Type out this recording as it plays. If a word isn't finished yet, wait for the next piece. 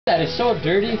That is so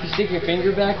dirty if you stick your finger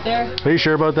back there. Are you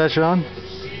sure about that, Sean?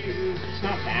 It's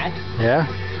not bad. Yeah?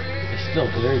 It's still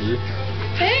dirty.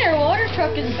 Hey, our water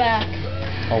truck is back.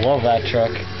 I love that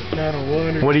truck. Not a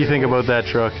water. What do you think about that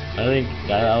truck? I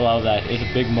love that. It's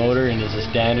a big motor and it's a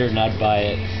standard and I'd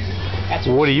buy it.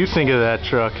 What do you think of that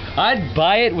truck? I'd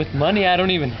buy it with money I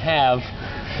don't even have.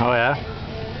 Oh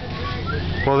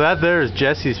yeah? Well, that there is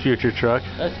Jesse's future truck.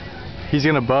 He's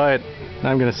gonna buy it and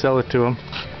I'm gonna sell it to him.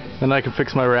 Then I can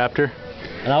fix my Raptor.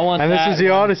 And I want and that this is the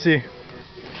one. Odyssey.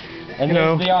 And you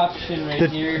know, there's the option right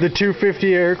here. The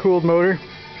 250 air-cooled motor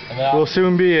will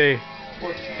soon be a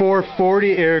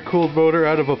 440 air-cooled motor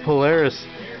out of a Polaris.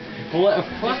 Well,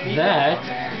 fuck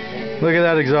that. Look at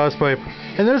that exhaust pipe.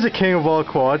 And there's a king of all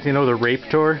quads, you know, the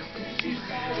Raptor.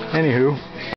 Anywho.